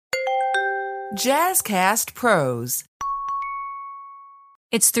Jazzcast Pros.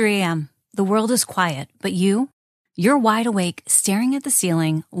 It's 3 a.m. The world is quiet, but you're wide awake, staring at the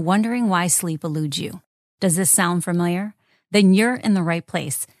ceiling, wondering why sleep eludes you. Does this sound familiar? Then you're in the right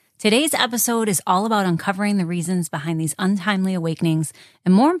place. Today's episode is all about uncovering the reasons behind these untimely awakenings,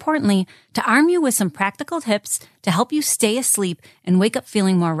 and more importantly, to arm you with some practical tips to help you stay asleep and wake up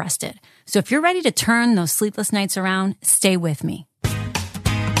feeling more rested. So if you're ready to turn those sleepless nights around, stay with me.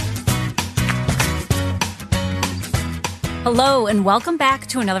 Hello, and welcome back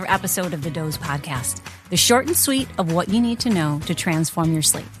to another episode of the Doze Podcast, the short and sweet of what you need to know to transform your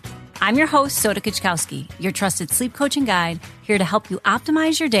sleep. I'm your host, Soda Kichkowski, your trusted sleep coach and guide, here to help you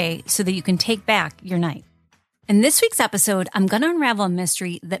optimize your day so that you can take back your night. In this week's episode, I'm going to unravel a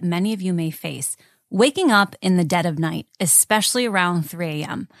mystery that many of you may face, waking up in the dead of night, especially around 3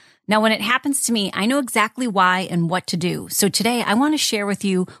 a.m. Now, when it happens to me, I know exactly why and what to do. So today, I want to share with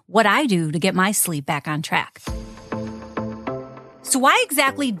you what I do to get my sleep back on track. So why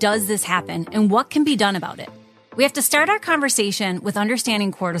exactly does this happen and what can be done about it? We have to start our conversation with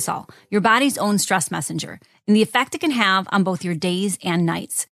understanding cortisol, your body's own stress messenger, and the effect it can have on both your days and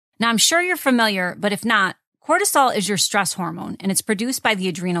nights. Now, I'm sure you're familiar, but if not, cortisol is your stress hormone, and it's produced by the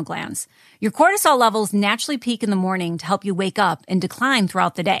adrenal glands. Your cortisol levels naturally peak in the morning to help you wake up and decline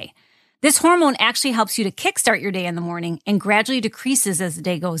throughout the day. This hormone actually helps you to kickstart your day in the morning and gradually decreases as the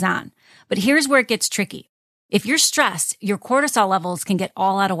day goes on. But here's where it gets tricky. If you're stressed, your cortisol levels can get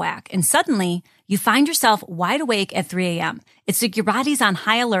all out of whack, and suddenly you find yourself wide awake at 3 a.m. It's like your body's on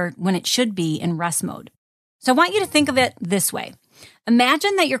high alert when it should be in rest mode. So I want you to think of it this way.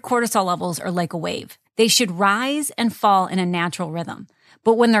 Imagine that your cortisol levels are like a wave. They should rise and fall in a natural rhythm.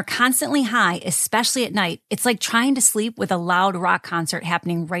 But when they're constantly high, especially at night, it's like trying to sleep with a loud rock concert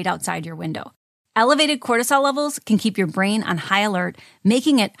happening right outside your window. Elevated cortisol levels can keep your brain on high alert,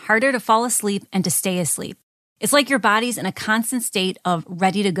 making it harder to fall asleep and to stay asleep. It's like your body's in a constant state of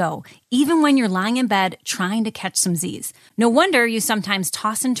ready to go, even when you're lying in bed trying to catch some Z's. No wonder you sometimes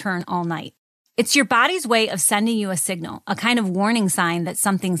toss and turn all night. It's your body's way of sending you a signal, a kind of warning sign that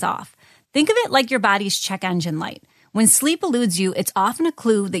something's off. Think of it like your body's check engine light. When sleep eludes you, it's often a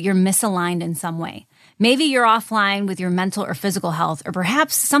clue that you're misaligned in some way. Maybe you're offline with your mental or physical health, or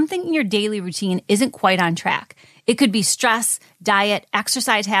perhaps something in your daily routine isn't quite on track. It could be stress, diet,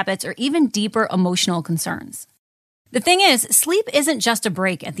 exercise habits, or even deeper emotional concerns. The thing is, sleep isn't just a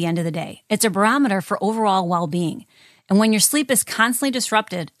break at the end of the day. It's a barometer for overall well-being. And when your sleep is constantly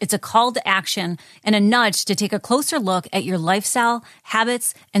disrupted, it's a call to action and a nudge to take a closer look at your lifestyle,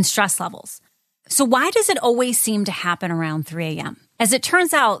 habits, and stress levels. So why does it always seem to happen around 3 a.m.? As it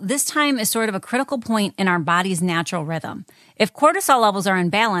turns out, this time is sort of a critical point in our body's natural rhythm. If cortisol levels are in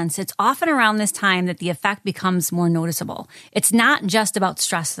balance, it's often around this time that the effect becomes more noticeable. It's not just about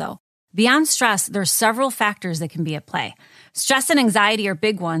stress, though. Beyond stress, there are several factors that can be at play. Stress and anxiety are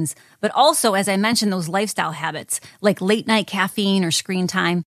big ones, but also, as I mentioned, those lifestyle habits like late night caffeine or screen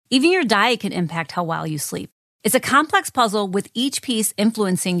time. Even your diet can impact how well you sleep. It's a complex puzzle with each piece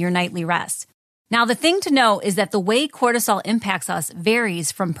influencing your nightly rest. Now, the thing to know is that the way cortisol impacts us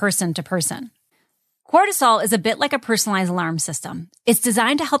varies from person to person. Cortisol is a bit like a personalized alarm system. It's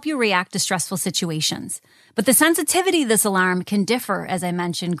designed to help you react to stressful situations. But the sensitivity of this alarm can differ, as I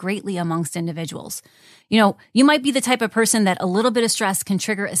mentioned, greatly amongst individuals. You might be the type of person that a little bit of stress can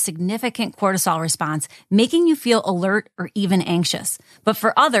trigger a significant cortisol response, making you feel alert or even anxious. But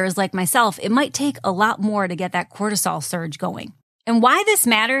for others, like myself, it might take a lot more to get that cortisol surge going. And why this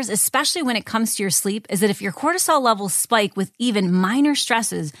matters, especially when it comes to your sleep, is that if your cortisol levels spike with even minor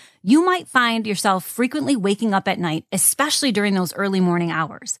stresses, you might find yourself frequently waking up at night, especially during those early morning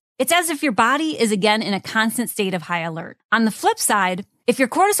hours. It's as if your body is again in a constant state of high alert. On the flip side, if your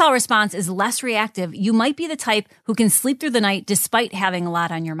cortisol response is less reactive, you might be the type who can sleep through the night despite having a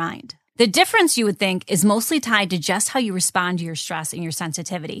lot on your mind. The difference, you would think, is mostly tied to just how you respond to your stress and your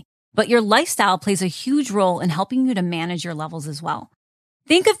sensitivity. But your lifestyle plays a huge role in helping you to manage your levels as well.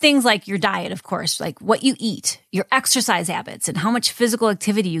 Think of things like your diet, of course, like what you eat, your exercise habits, and how much physical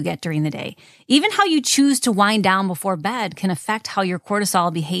activity you get during the day. Even how you choose to wind down before bed can affect how your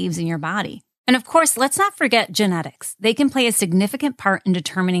cortisol behaves in your body. And of course, let's not forget genetics. They can play a significant part in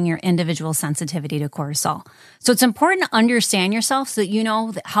determining your individual sensitivity to cortisol. So it's important to understand yourself so that you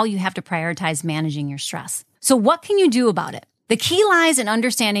know how you have to prioritize managing your stress. So what can you do about it? The key lies in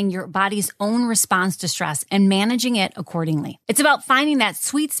understanding your body's own response to stress and managing it accordingly. It's about finding that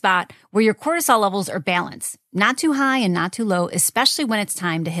sweet spot where your cortisol levels are balanced, not too high and not too low, especially when it's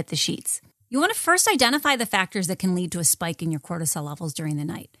time to hit the sheets. You want to first identify the factors that can lead to a spike in your cortisol levels during the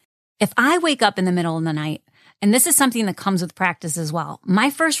night. If I wake up in the middle of the night, And this is something that comes with practice as well. My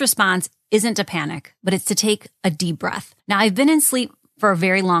first response isn't to panic, but it's to take a deep breath. Now, I've been in sleep for a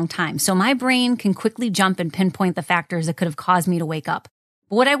very long time, so my brain can quickly jump and pinpoint the factors that could have caused me to wake up.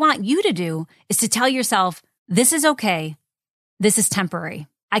 But what I want you to do is to tell yourself, this is okay. This is temporary.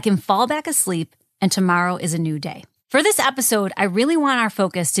 I can fall back asleep, and tomorrow is a new day. For this episode, I really want our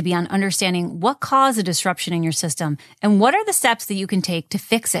focus to be on understanding what caused a disruption in your system and what are the steps that you can take to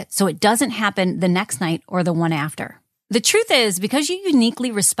fix it so it doesn't happen the next night or the one after. The truth is, because you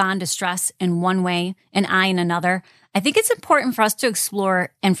uniquely respond to stress in one way and I in another, I think it's important for us to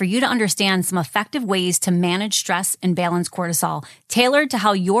explore and for you to understand some effective ways to manage stress and balance cortisol, tailored to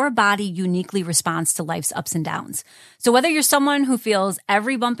how your body uniquely responds to life's ups and downs. So whether you're someone who feels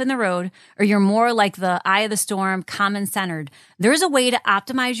every bump in the road or you're more like the eye of the storm, calm and centered, there's a way to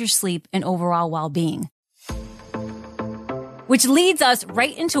optimize your sleep and overall well-being. Which leads us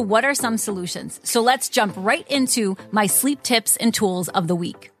right into what are some solutions. So let's jump right into my sleep tips and tools of the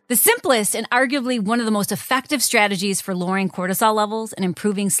week. The simplest and arguably one of the most effective strategies for lowering cortisol levels and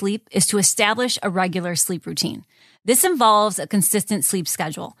improving sleep is to establish a regular sleep routine. This involves a consistent sleep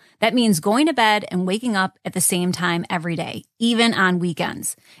schedule. That means going to bed and waking up at the same time every day, even on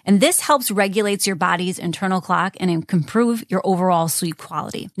weekends. And this helps regulate your body's internal clock and improve your overall sleep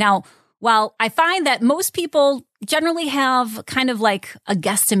quality. Now, while I find that most people generally have kind of like a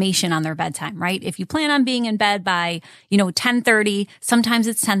guesstimation on their bedtime, right? If you plan on being in bed by, 10:30, sometimes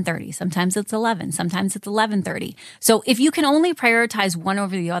it's 10:30, sometimes it's 11, sometimes it's 11:30. So if you can only prioritize one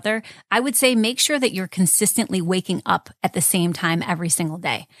over the other, I would say make sure that you're consistently waking up at the same time every single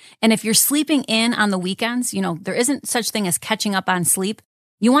day. And if you're sleeping in on the weekends, there isn't such thing as catching up on sleep.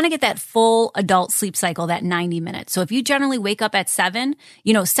 You want to get that full adult sleep cycle, that 90 minutes. So if you generally wake up at 7,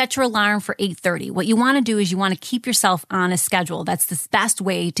 set your alarm for 8:30. What you want to do is you want to keep yourself on a schedule. That's the best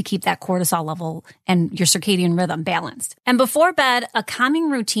way to keep that cortisol level and your circadian rhythm balanced. And before bed, a calming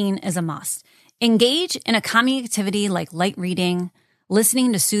routine is a must. Engage in a calming activity like light reading,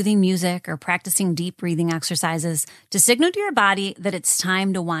 listening to soothing music, or practicing deep breathing exercises to signal to your body that it's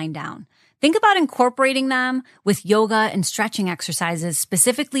time to wind down. Think about incorporating them with yoga and stretching exercises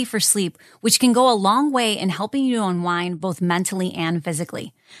specifically for sleep, which can go a long way in helping you to unwind both mentally and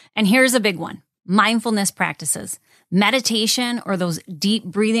physically. And here's a big one: mindfulness practices. Meditation or those deep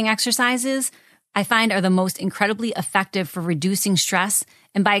breathing exercises, I find, are the most incredibly effective for reducing stress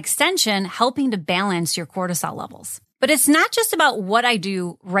and by extension, helping to balance your cortisol levels. But it's not just about what I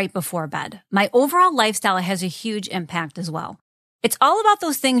do right before bed. My overall lifestyle has a huge impact as well. It's all about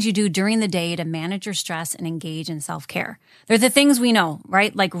those things you do during the day to manage your stress and engage in self-care. They're the things we know,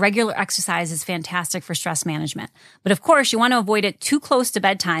 right? Like regular exercise is fantastic for stress management. But of course, you want to avoid it too close to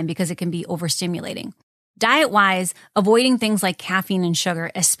bedtime because it can be overstimulating. Diet-wise, avoiding things like caffeine and sugar,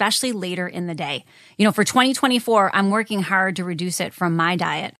 especially later in the day. For 2024, I'm working hard to reduce it from my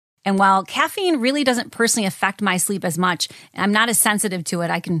diet. And while caffeine really doesn't personally affect my sleep as much, I'm not as sensitive to it.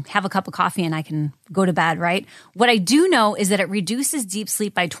 I can have a cup of coffee and I can go to bed, right? What I do know is that it reduces deep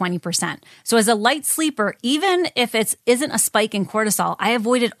sleep by 20%. So as a light sleeper, even if it isn't a spike in cortisol, I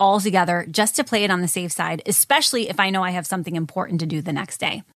avoid it altogether just to play it on the safe side, especially if I know I have something important to do the next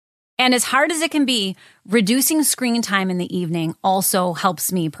day. And as hard as it can be, reducing screen time in the evening also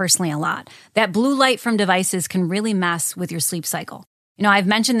helps me personally a lot. That blue light from devices can really mess with your sleep cycle. I've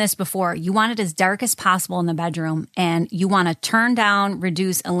mentioned this before. You want it as dark as possible in the bedroom, and you want to turn down,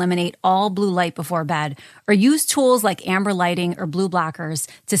 reduce, eliminate all blue light before bed, or use tools like amber lighting or blue blockers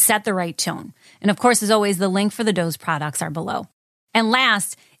to set the right tone. And of course, as always, the link for the Doze products are below. And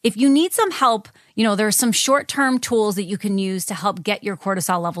last, if you need some help, there are some short-term tools that you can use to help get your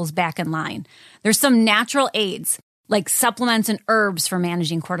cortisol levels back in line. There's some natural aids, like supplements and herbs for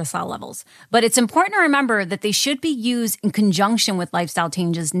managing cortisol levels. But it's important to remember that they should be used in conjunction with lifestyle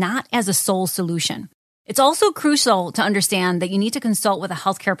changes, not as a sole solution. It's also crucial to understand that you need to consult with a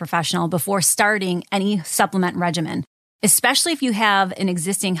healthcare professional before starting any supplement regimen, especially if you have an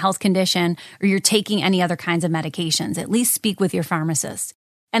existing health condition or you're taking any other kinds of medications. At least speak with your pharmacist.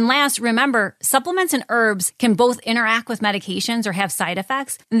 And last, remember, supplements and herbs can both interact with medications or have side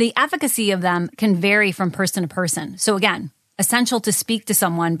effects, and the efficacy of them can vary from person to person. So again, essential to speak to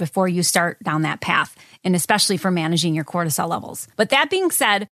someone before you start down that path, and especially for managing your cortisol levels. But that being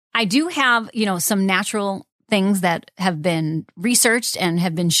said, I do have, some natural things that have been researched and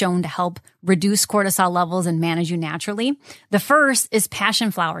have been shown to help reduce cortisol levels and manage you naturally. The first is passion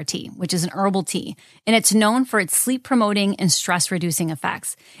flower tea, which is an herbal tea, and it's known for its sleep-promoting and stress-reducing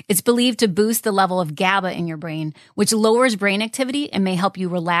effects. It's believed to boost the level of GABA in your brain, which lowers brain activity and may help you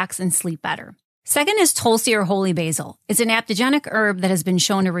relax and sleep better. Second is Tulsi or holy basil. It's an adaptogenic herb that has been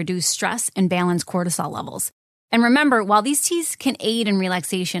shown to reduce stress and balance cortisol levels. And remember, while these teas can aid in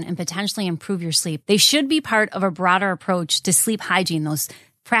relaxation and potentially improve your sleep, they should be part of a broader approach to sleep hygiene, those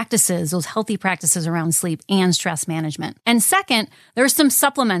healthy practices around sleep and stress management. And second, there are some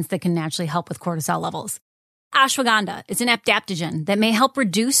supplements that can naturally help with cortisol levels. Ashwagandha is an adaptogen that may help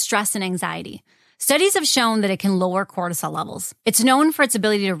reduce stress and anxiety. Studies have shown that it can lower cortisol levels. It's known for its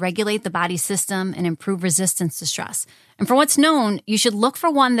ability to regulate the body's system and improve resistance to stress. And for what's known, you should look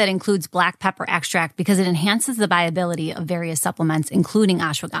for one that includes black pepper extract because it enhances the viability of various supplements, including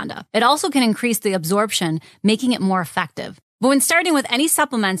ashwagandha. It also can increase the absorption, making it more effective. But when starting with any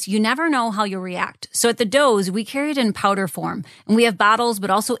supplements, you never know how you'll react. So at The Dose, we carry it in powder form. And we have bottles, but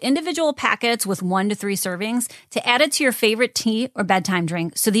also individual packets with 1 to 3 servings to add it to your favorite tea or bedtime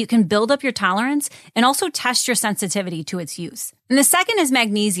drink so that you can build up your tolerance and also test your sensitivity to its use. And the second is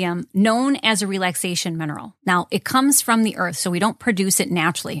magnesium, known as a relaxation mineral. Now, it comes from the earth, so we don't produce it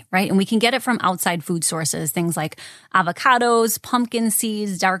naturally, right? And we can get it from outside food sources, things like avocados, pumpkin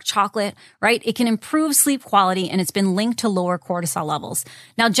seeds, dark chocolate, right? It can improve sleep quality, and it's been linked to lower cortisol levels.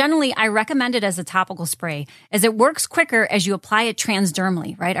 Now, generally, I recommend it as a topical spray, as it works quicker as you apply it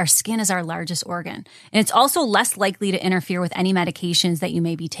transdermally, right? Our skin is our largest organ. And it's also less likely to interfere with any medications that you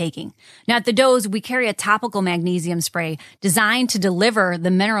may be taking. Now, at The Dose, we carry a topical magnesium spray designed to deliver the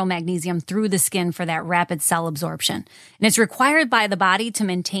mineral magnesium through the skin for that rapid cell absorption. And it's required by the body to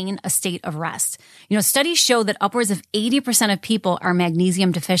maintain a state of rest. Studies show that upwards of 80% of people are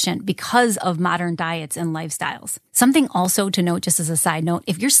magnesium deficient because of modern diets and lifestyles. Something also to note, just as a side note,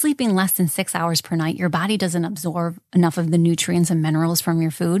 if you're sleeping less than 6 hours per night, your body doesn't absorb enough of the nutrients and minerals from your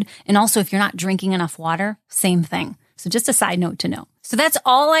food. And also, if you're not drinking enough water, same thing. So just a side note to know. So that's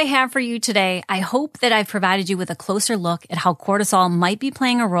all I have for you today. I hope that I've provided you with a closer look at how cortisol might be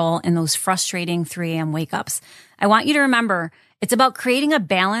playing a role in those frustrating 3 a.m. wake-ups. I want you to remember, it's about creating a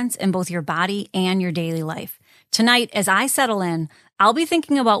balance in both your body and your daily life. Tonight, as I settle in, I'll be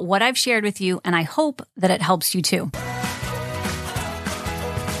thinking about what I've shared with you, and I hope that it helps you too.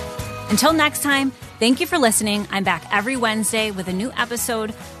 Until next time, thank you for listening. I'm back every Wednesday with a new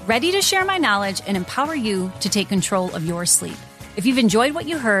episode, ready to share my knowledge and empower you to take control of your sleep. If you've enjoyed what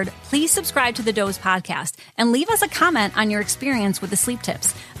you heard, please subscribe to The Dose podcast and leave us a comment on your experience with the sleep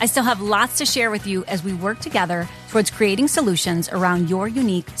tips. I still have lots to share with you as we work together towards creating solutions around your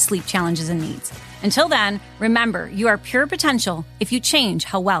unique sleep challenges and needs. Until then, remember, you are pure potential if you change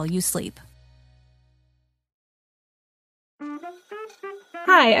how well you sleep.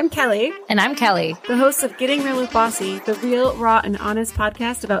 Hi, I'm Kelly. And I'm Kelly, the hosts of Getting Real with Bossy, the real, raw, and honest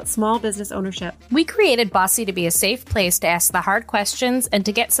podcast about small business ownership. We created Bossy to be a safe place to ask the hard questions and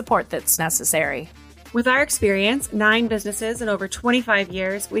to get support that's necessary. With our experience, 9 businesses and over 25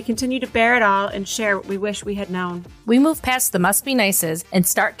 years, we continue to bear it all and share what we wish we had known. We move past the must be nices and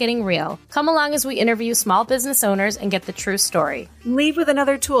start getting real. Come along as we interview small business owners and get the true story. Leave with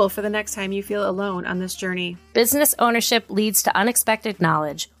another tool for the next time you feel alone on this journey. Business ownership leads to unexpected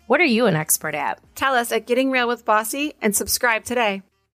knowledge. What are you an expert at? Tell us at Getting Real with Bossy and subscribe today.